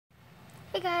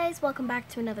Hey guys, welcome back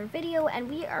to another video, and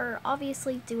we are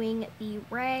obviously doing the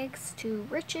Rags to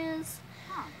Riches.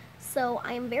 So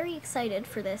I am very excited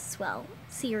for this,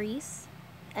 series,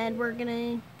 and we're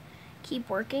gonna keep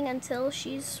working until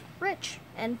she's rich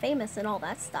and famous and all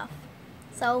that stuff.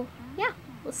 So yeah,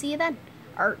 we'll see you then.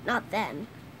 Or not then.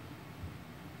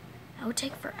 That would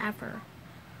take forever.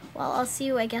 Well, I'll see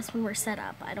you, I guess, when we're set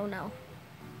up. I don't know.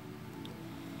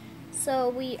 So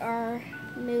we are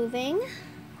moving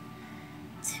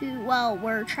to,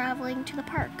 we're traveling to the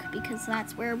park because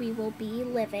that's where we will be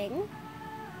living.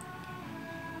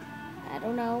 I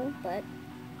don't know, but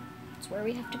it's where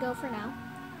we have to go for now.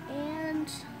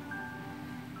 And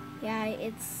yeah,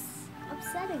 it's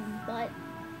upsetting, but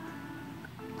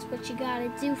it's what you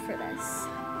gotta do for this.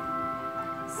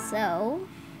 So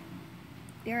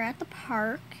we're at the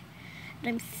park, and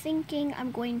I'm thinking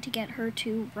I'm going to get her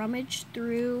to rummage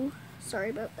through, sorry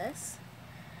about this,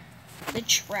 the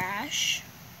trash,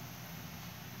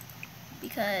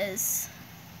 because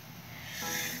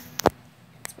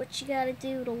it's what you gotta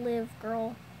do to live,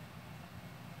 girl.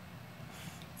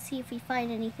 See if we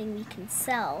find anything we can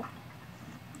sell.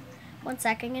 One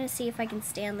sec, I'm gonna see if I can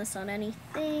stand this on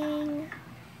anything.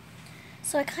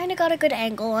 So I kind of got a good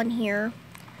angle on here.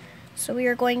 So we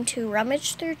are going to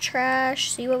rummage through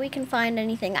trash, see what we can find,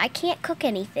 anything. I can't cook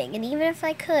anything, and even if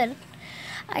I could,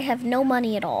 I have no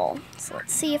money at all. So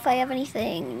let's see if I have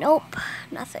anything. Nope,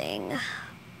 nothing.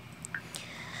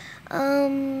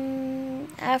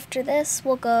 After this,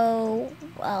 we'll go,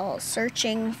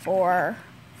 searching for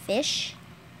fish.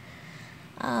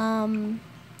 So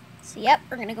yep,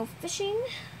 we're gonna go fishing.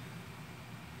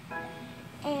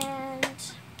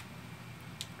 And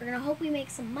we're gonna hope we make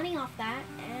some money off that.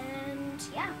 And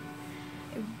yeah,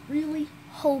 I really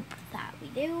hope that we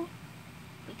do,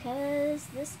 because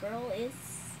this girl is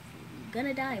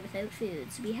gonna die without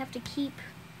food. So we have to keep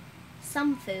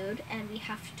some food, and we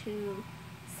have to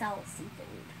sell some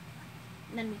food,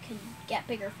 and then we can get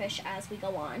bigger fish as we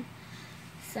go on.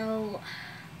 So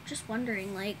just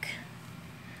wondering, like,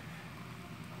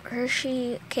 where is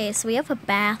she? Okay, so we have a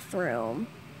bathroom.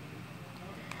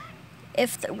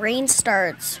 If the rain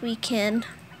starts, we can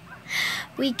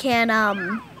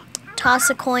toss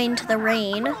a coin to the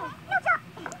rain.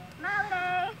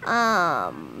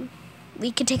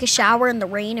 We could take a shower in the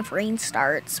rain if rain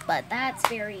starts, but that's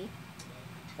very,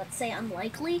 let's say,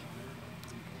 unlikely.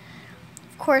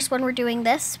 Of course, when we're doing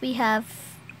this, we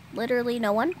have literally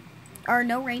no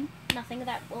rain, nothing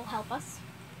that will help us,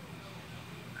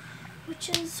 which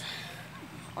is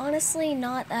honestly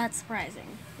not that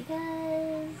surprising,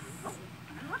 because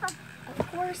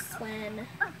of course when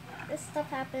this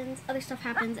stuff happens, other stuff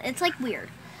happens. It's like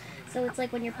weird. So it's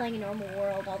like when you're playing a normal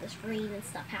world, all this rain and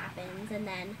stuff happens, and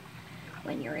then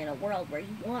when you're in a world where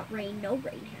you want rain, no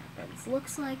rain happens.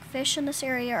 Looks like fish in this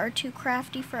area are too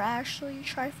crafty for Ashley.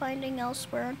 Try finding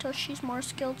elsewhere until she's more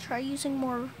skilled. Try using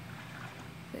more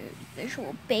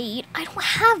visual bait. I don't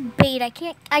have bait.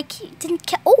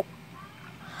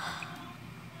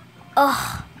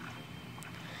 Ugh.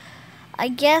 I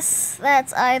guess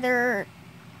that's either,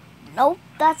 nope,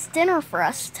 that's dinner for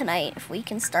us tonight if we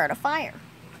can start a fire.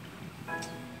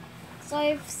 So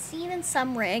I've seen in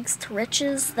some Rags to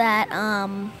Riches that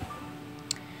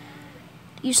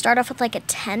you start off with like a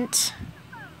tent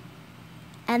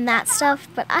and that stuff,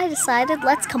 but I decided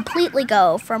let's completely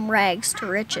go from Rags to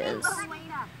Riches.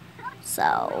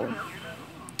 So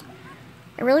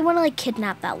I really want to like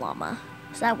kidnap that llama.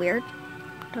 Is that weird?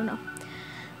 I don't know.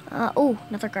 Oh,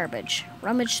 another garbage.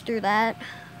 Rummage through that.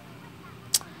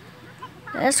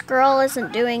 This girl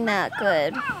isn't doing that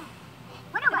good.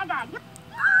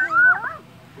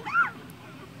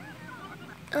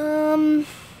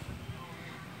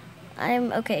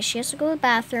 Okay, she has to go to the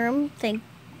bathroom. Thank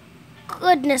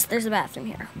goodness there's a bathroom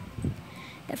here.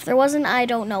 If there wasn't, I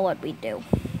don't know what we'd do.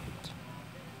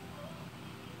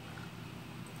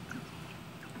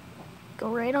 Go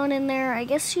right on in there. I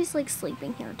guess she's like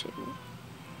sleeping here too.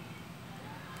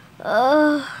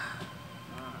 I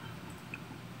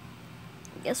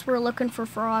guess we're looking for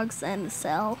frogs and to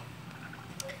sell.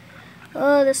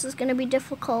 Oh, this is gonna be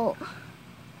difficult.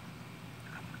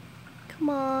 Come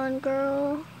on,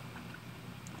 girl.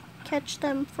 Catch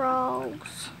them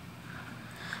frogs.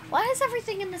 Why is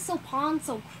everything in this pond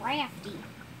so crafty?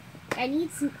 I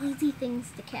need some easy things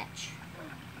to catch.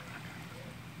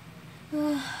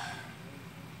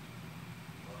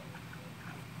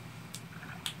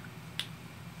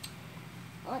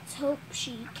 Let's hope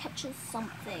she catches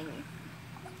something.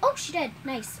 Oh, she did.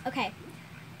 Nice. Okay.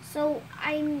 So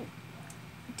I'm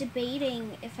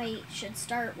debating if I should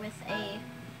start with a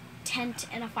tent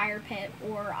and a fire pit,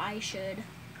 or I should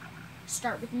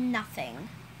start with nothing.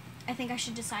 I think I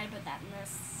should decide about that in the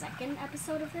second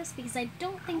episode of this, because I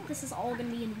don't think this is all going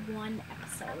to be in one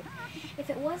episode. If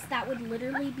it was, that would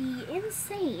literally be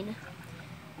insane.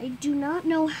 I do not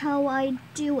know how I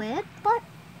do it, but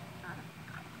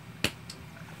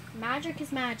magic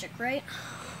is magic, right?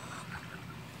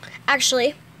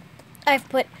 Actually, I've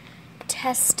put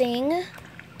testing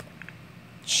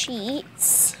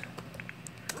cheats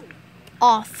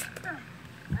off.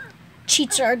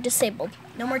 Cheats are disabled.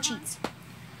 No more cheats.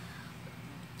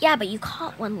 Yeah, but you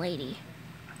caught one lady.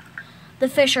 The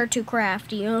fish are too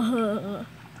crafty. What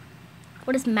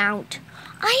is mount?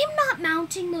 I am not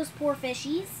mounting those poor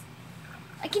fishies.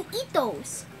 I can eat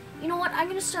those. You know what? I'm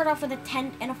going to start off with a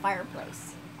tent and a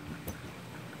fireplace.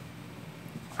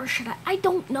 Or should I? I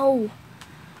don't know.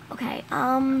 Okay,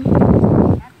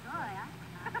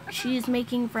 she's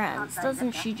making friends.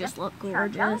 Doesn't she just look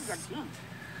gorgeous?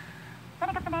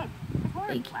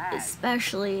 Like,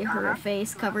 especially her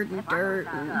face covered in dirt.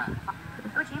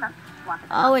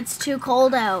 Oh, it's too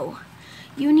cold out.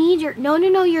 You need your... No,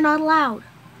 you're not allowed.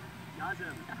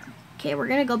 Okay, we're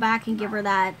gonna go back and give her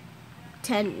that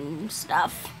tent and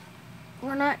stuff.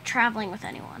 We're not traveling with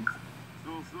anyone.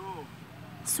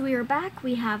 So we are back.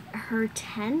 We have her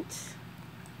tent,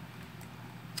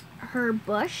 her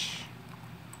bush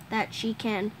that she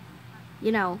can,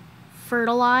 you know,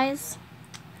 fertilize.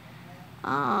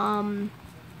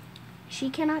 She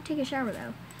cannot take a shower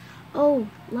though. Oh,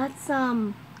 let's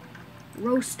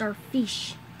roast our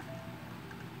fish.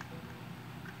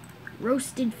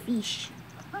 Roasted fish.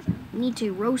 We need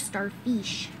to roast our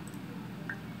fish.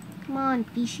 Come on,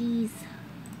 fishies.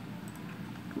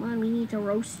 Come on, we need to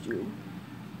roast you.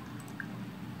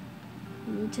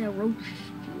 We need to roast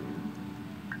you.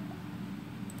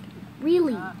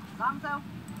 Really?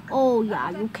 Oh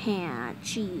yeah, you can't.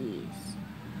 Jeez.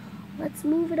 Let's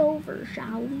move it over,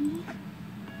 shall we?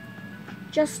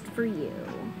 Just for you.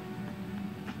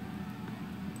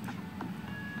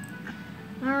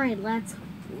 Alright, let's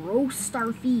roast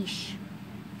our fish.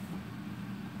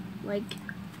 Like,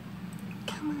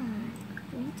 come on.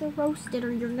 We need to roast it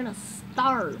or you're gonna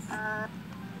starve.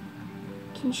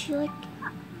 Can she, like...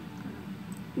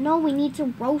 No, we need to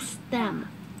roast them.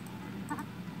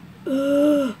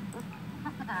 Ugh.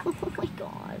 Oh my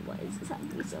god, why is this having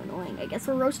to be so annoying? I guess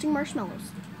we're roasting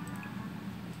marshmallows.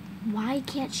 Why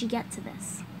can't she get to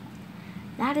this?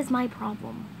 That is my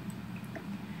problem.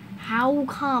 How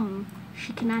come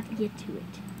she cannot get to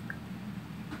it?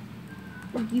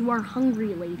 You are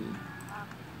hungry, lady.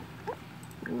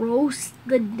 Roast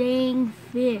the dang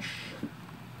fish.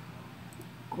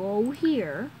 Go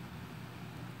here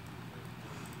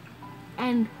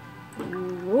and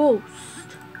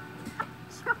roast.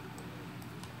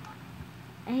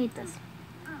 I hate this.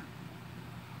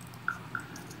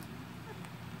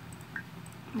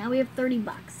 Now we have 30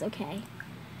 bucks, okay.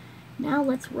 Now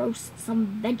let's roast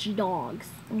some veggie dogs.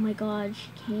 Oh my god, she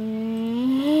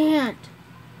can't.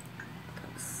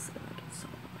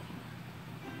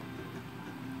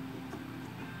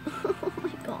 Oh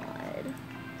my god.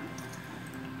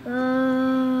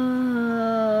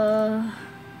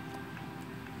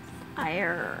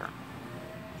 Fire.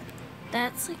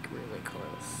 That's like really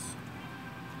close.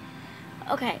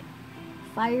 Okay.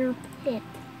 Fire pit.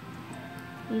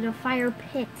 Need a fire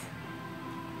pit.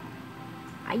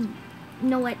 You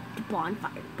know what?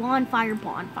 Bonfire.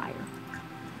 Bonfire.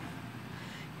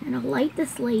 You're gonna light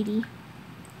this lady.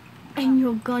 And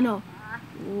you're gonna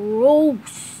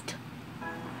roast.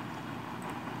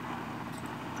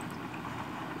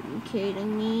 Are you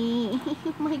kidding me?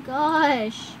 Oh my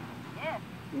gosh.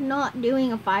 You're not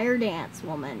doing a fire dance,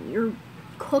 woman. You're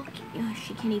cooking. Oh,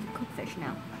 she can't even cook fish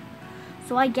now.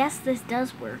 So I guess this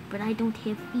does work, but I don't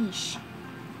have fish.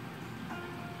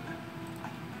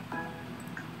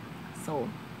 So,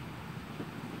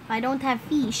 if I don't have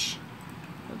fish,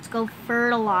 let's go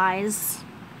fertilize.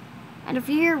 And if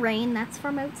you hear rain, that's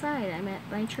from outside. I'm at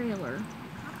my trailer.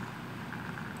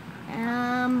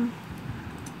 Yeah,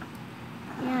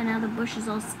 now the bush is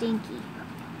all stinky.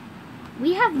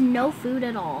 We have no food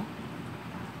at all.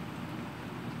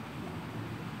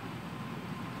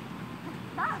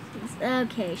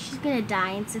 Okay, she's gonna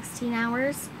die in 16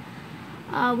 hours.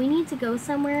 We need to go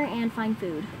somewhere and find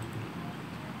food.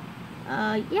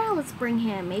 Yeah, let's bring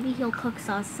him. Maybe he'll cook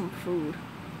us some food.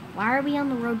 Why are we on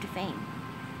the road to fame?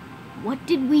 What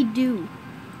did we do?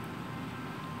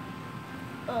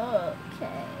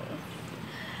 Okay.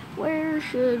 Where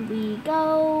should we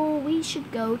go? We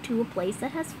should go to a place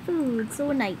that has food, so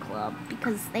a nightclub,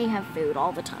 because they have food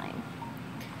all the time.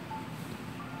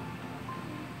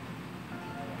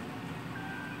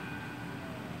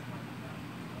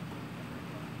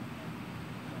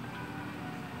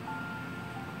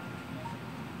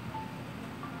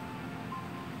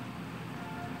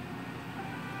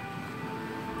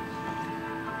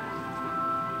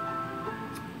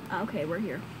 Yeah, okay, we're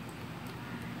here.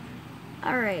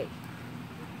 Alright.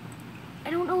 I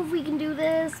don't know if we can do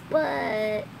this,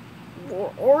 but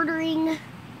we're ordering.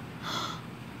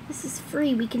 This is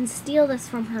free. We can steal this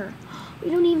from her. We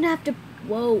don't even have to.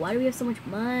 Whoa, why do we have so much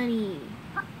money?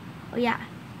 Oh, yeah.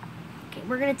 Okay,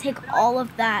 we're going to take all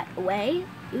of that away.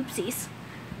 Oopsies.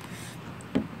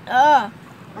 We're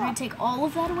going to take all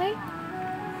of that away.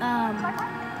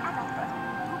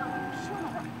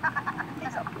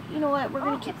 You know what? We're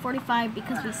going to keep 45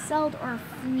 because we sold our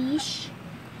fish.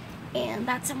 And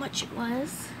that's how much it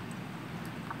was.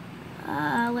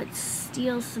 Let's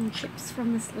steal some chips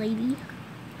from this lady.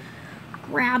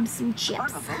 Grab some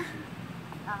chips.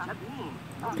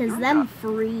 Because them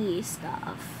free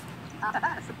stuff.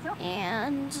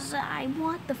 And I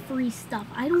want the free stuff.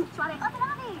 I don't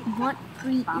want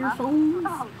free earphones.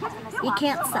 You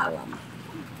can't sell them.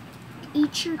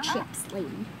 Eat your chips,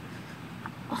 lady.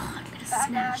 Oh, I'm gonna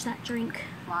snatch that drink.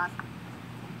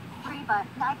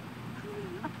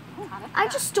 I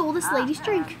just stole this lady's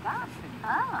drink.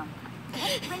 I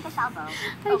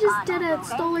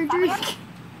just stole her drink.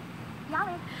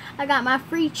 I got my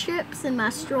free chips and my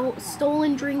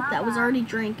stolen drink that was already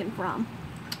drinking from.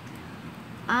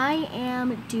 I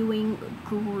am doing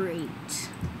great.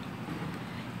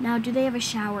 Now, do they have a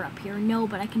shower up here? No,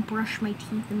 but I can brush my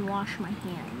teeth and wash my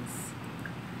hands.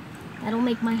 That'll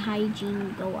make my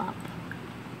hygiene go up.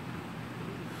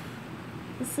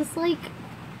 This is like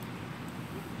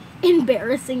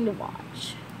embarrassing to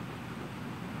watch.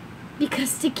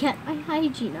 Because to get my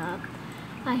hygiene up,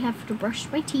 I have to brush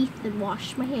my teeth and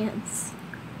wash my hands.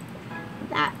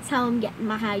 That's how I'm getting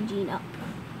my hygiene up.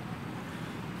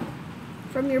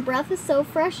 From your breath is so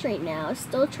fresh right now.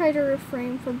 Still try to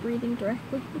refrain from breathing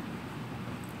directly.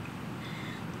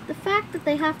 The fact that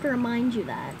they have to remind you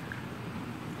that.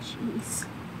 Jeez.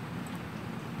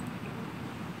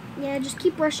 Yeah, just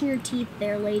keep brushing your teeth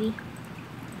there, lady.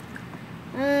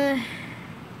 Come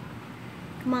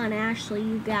on, Ashley,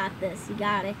 you got this. You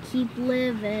gotta keep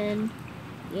living.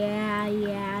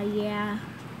 Yeah.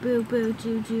 Boo, boo,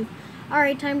 doo, doo.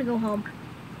 Alright, time to go home.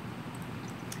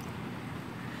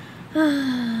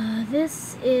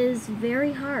 This is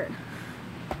very hard.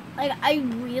 Like, I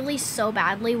really so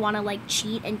badly want to, like,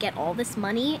 cheat and get all this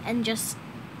money and just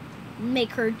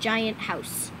make her a giant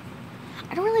house.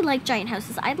 I don't really like giant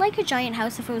houses. I'd like a giant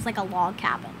house if it was, like, a log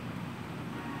cabin.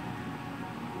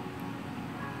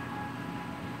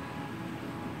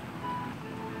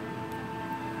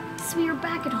 So we are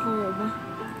back at home.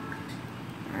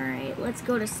 Alright, let's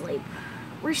go to sleep.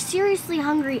 We're seriously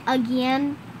hungry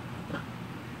again.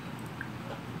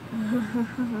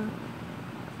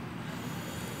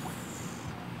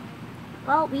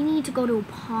 Well, we need to go to a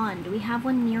pond. Do we have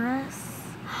one near us?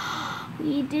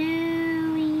 We do,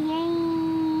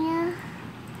 yay!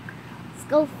 Let's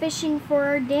go fishing for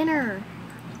our dinner,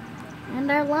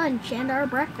 and our lunch, and our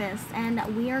breakfast, and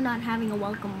we are not having a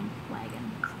welcome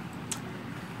wagon.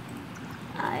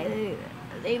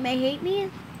 They may hate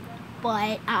me,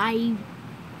 but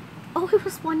oh, it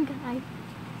was one guy.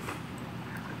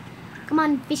 Come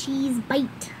on, fishies,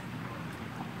 bite.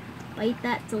 Bite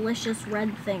that delicious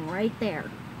red thing right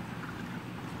there.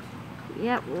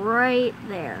 Yep, right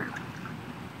there.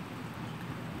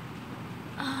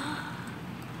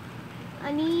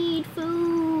 I need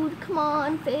food. Come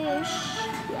on, fish.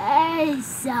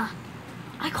 Yes.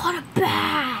 I caught a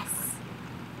bass.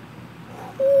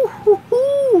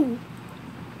 Ooh.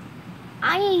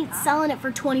 I ain't selling it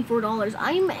for $24.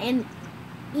 I'm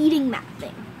eating that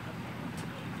thing.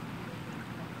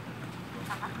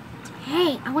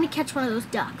 Hey, I want to catch one of those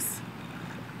ducks.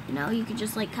 You know, you could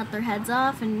just like cut their heads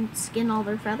off and skin all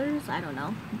their feathers. I don't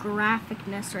know.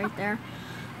 Graphicness right there.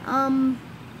 Come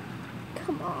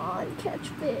on, catch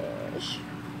fish.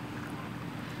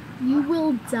 You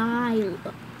will die.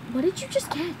 What did you just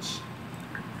catch?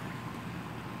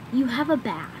 You have a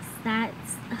bass.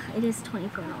 It is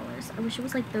 $24. I wish it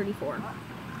was like $34.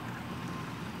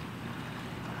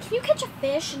 Can you catch a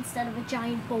fish instead of a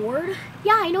giant board?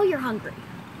 Yeah, I know you're hungry.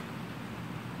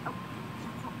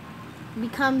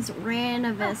 Becomes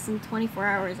ravenous in 24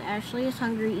 hours. Ashley is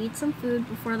hungry. Eat some food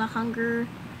before the hunger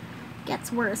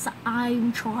gets worse.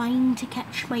 I'm trying to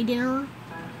catch my dinner.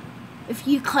 If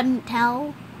you couldn't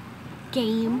tell.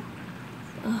 Game.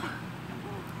 Ugh.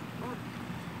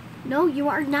 No, you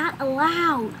are not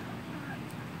allowed.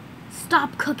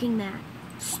 Stop cooking that.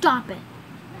 Stop it.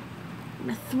 I'm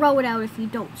gonna throw it out if you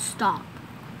don't stop.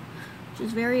 Which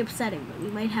is very upsetting, but we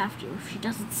might have to if she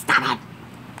doesn't stop it.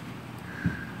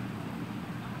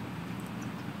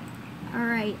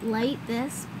 Alright, light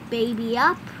this baby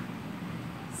up.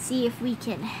 See if we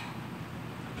can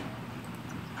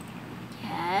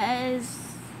catch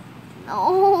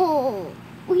Oh,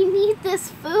 we need this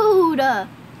food. Oh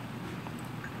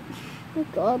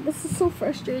God, this is so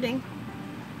frustrating.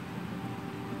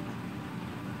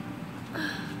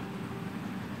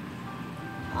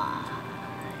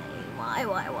 Why?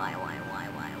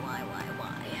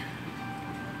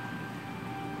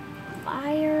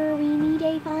 Fire, we need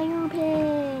a fire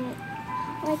pit.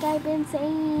 Like I've been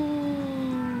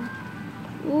saying.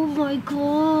 Oh my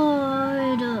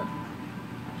God.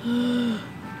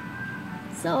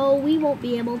 So we won't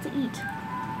be able to eat.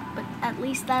 But at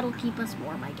least that'll keep us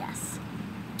warm, I guess.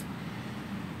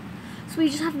 So we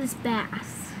just have this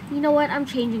bath. You know what? I'm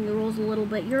changing the rules a little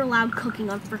bit. You're allowed cooking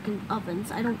on frickin'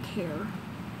 ovens. I don't care.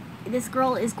 This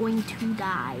girl is going to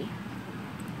die.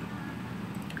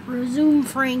 Resume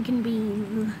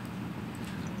Frankenbeans.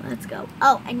 Let's go.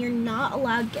 Oh, and you're not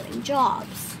allowed getting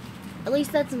jobs. At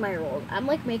least that's my rule. I'm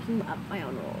like making up my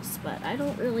own rules, but I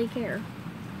don't really care.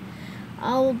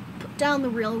 I'll put down the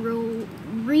real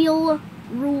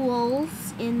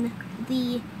rules in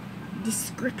the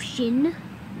description,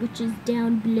 which is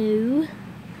down below.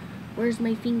 Where's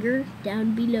my finger?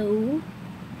 Down below.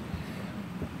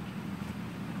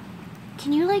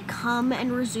 Can you like come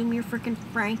and resume your frickin'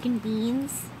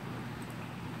 Frankenbeans?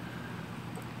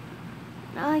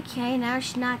 Okay, now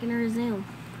she's not gonna resume.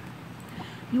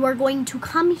 You are going to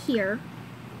come here.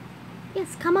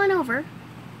 Yes, come on over.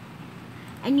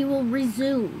 And you will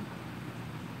resume.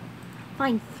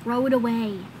 Fine, throw it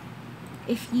away.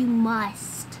 If you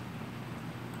must.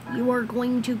 You are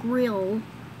going to grill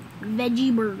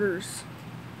veggie burgers.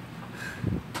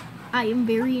 I am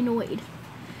very annoyed.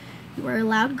 You are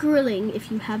allowed grilling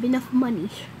if you have enough money.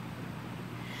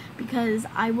 Because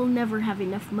I will never have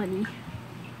enough money.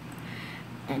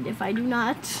 And if I do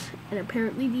not, and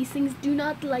apparently these things do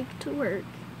not like to work,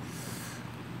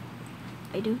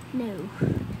 I don't know.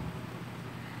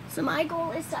 So my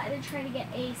goal is to either try to get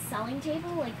a selling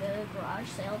table, like a garage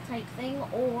sale type thing,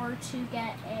 or to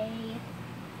get a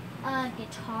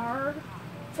guitar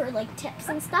for like tips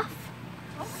and stuff.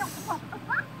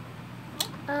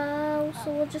 So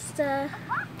we'll just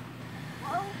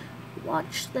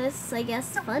watch this, I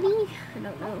guess, funny? I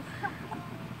don't know.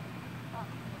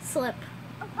 Slip.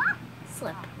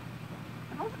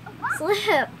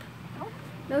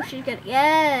 No, she's good.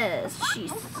 Yes, she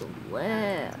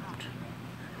slipped.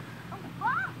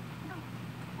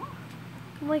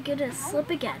 Oh my goodness, slip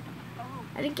again.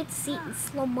 I didn't get to see it in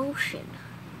slow motion.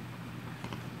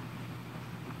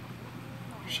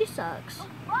 She sucks.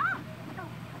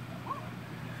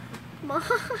 Come on.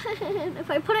 If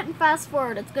I put it in fast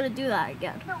forward, it's gonna do that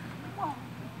again.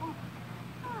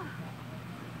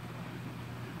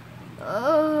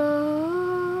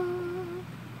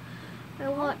 I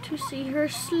want to see her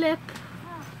slip.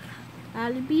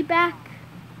 I'll be back.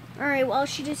 Alright, well,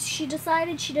 she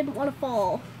decided she didn't want to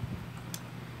fall.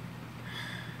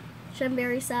 Which I'm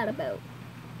very sad about.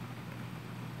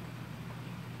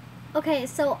 Okay,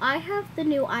 so I have the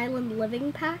new Island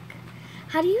Living Pack.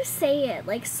 How do you say it?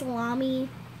 Like salami?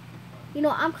 You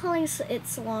know, I'm calling it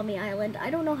Salami Island. I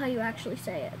don't know how you actually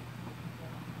say it.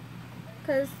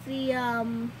 Because the,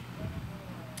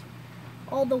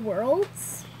 all the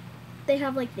worlds, they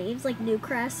have like names like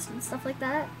Newcrest and stuff like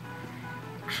that.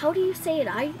 How do you say it?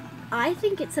 I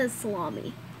think it says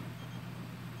salami.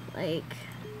 Like,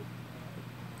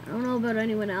 I don't know about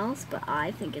anyone else, but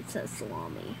I think it says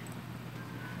salami.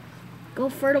 Go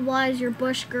fertilize your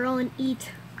bush, girl, and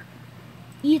eat.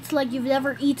 Eat like you've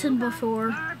never eaten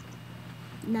before.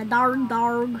 Na darg.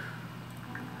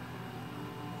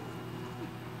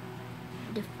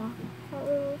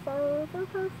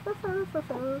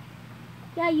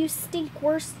 Yeah, you stink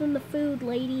worse than the food,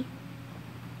 lady.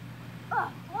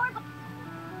 Oh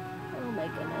my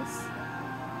goodness.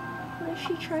 What is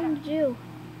she trying to do?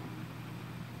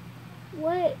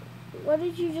 What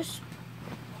did you just...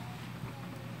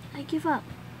 I give up.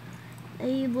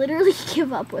 I literally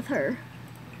give up with her.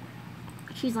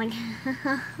 She's like,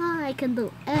 I can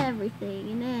do everything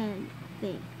and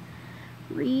anything.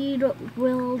 Read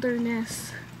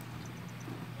Wilderness.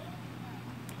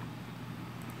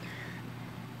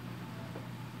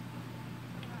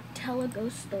 Tell a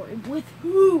ghost story. With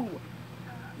who?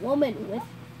 Woman, with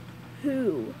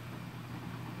who?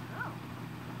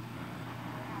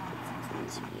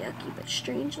 It's yucky, but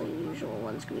strangely unusual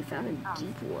ones can be found in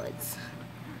deep woods.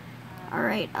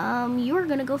 Alright, you are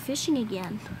gonna go fishing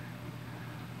again.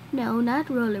 No, not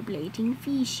rollerblading,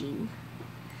 fishing.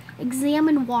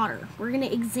 Examine water. We're gonna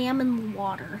examine the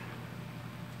water.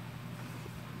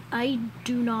 I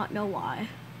do not know why.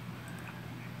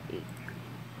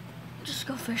 Just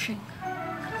go fishing.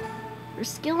 Your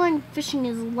skill on fishing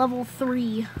is level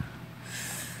 3.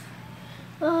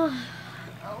 Oh,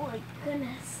 oh my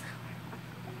goodness.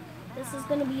 This is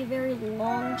gonna be a very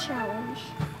long challenge.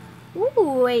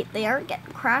 Ooh, wait, they aren't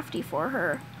getting crafty for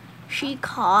her. She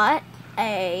caught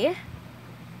a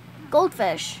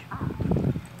goldfish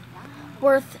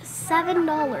worth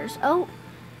 $7. Oh,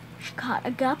 she caught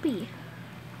a guppy.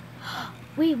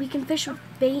 Wait, we can fish with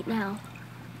bait now.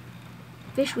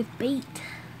 Fish with bait.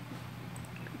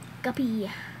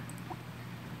 Guppy.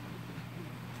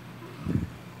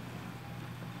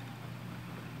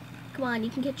 Come on, you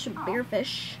can catch some bigger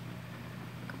fish.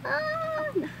 Come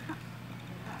on.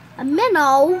 A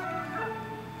minnow.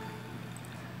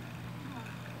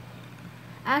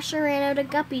 Ashley ran out a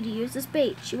guppy to use as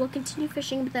bait. She will continue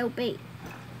fishing without bait.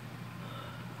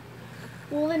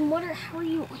 Well, then how are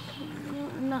you?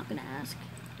 I'm not gonna ask.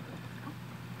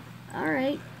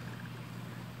 Alright.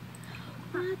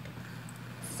 What?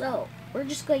 So, we're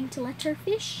just going to let her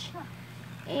fish.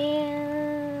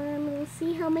 And we'll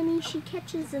see how many she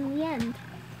catches in the end.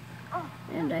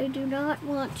 And I do not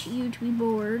want you to be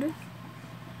bored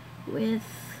with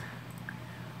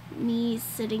me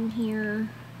sitting here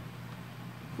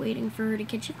waiting for her to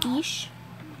catch a fish.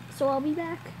 So I'll be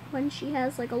back when she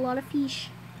has like a lot of fish.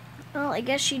 Well, I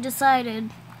guess she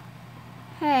decided,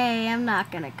 hey, I'm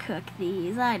not gonna cook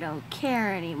these. I don't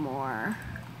care anymore.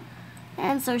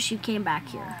 And so she came back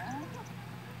here.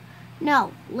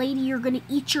 No, lady, you're gonna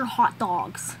eat your hot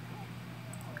dogs.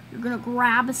 You're gonna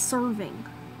grab a serving.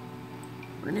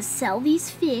 We're gonna sell these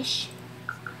fish,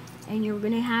 and you're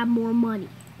gonna have more money.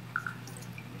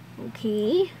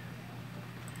 Okay?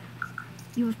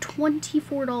 You have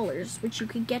 $24, which you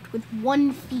could get with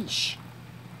one fish.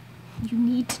 You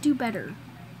need to do better.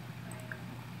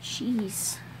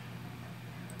 Jeez.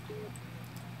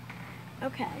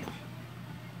 Okay.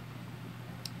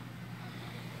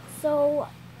 So,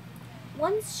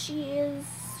 once she is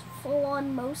full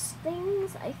on most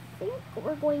things, I think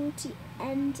we're going to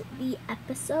end the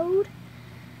episode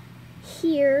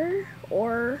here,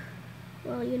 or,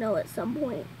 well, you know, at some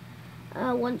point,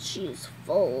 once she's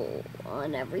full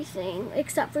on everything,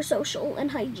 except for social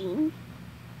and hygiene.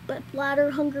 But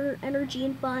bladder, hunger, energy,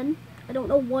 and fun. I don't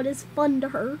know what is fun to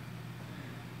her.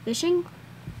 Fishing?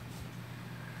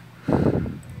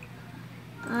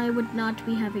 I would not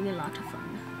be having a lot of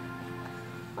fun.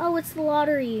 Oh, it's the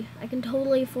lottery. I can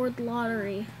totally afford the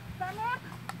lottery.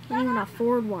 Can't even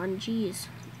afford one, jeez.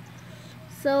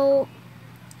 So,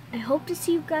 I hope to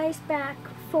see you guys back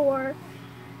for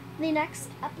the next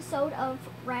episode of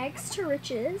Rags to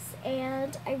Riches,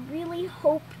 and I really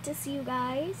hope to see you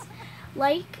guys.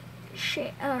 Like,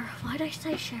 share, why did I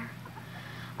say share?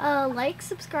 Like,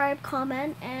 subscribe,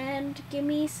 comment, and give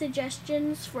me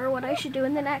suggestions for what I should do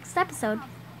in the next episode.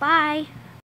 Bye!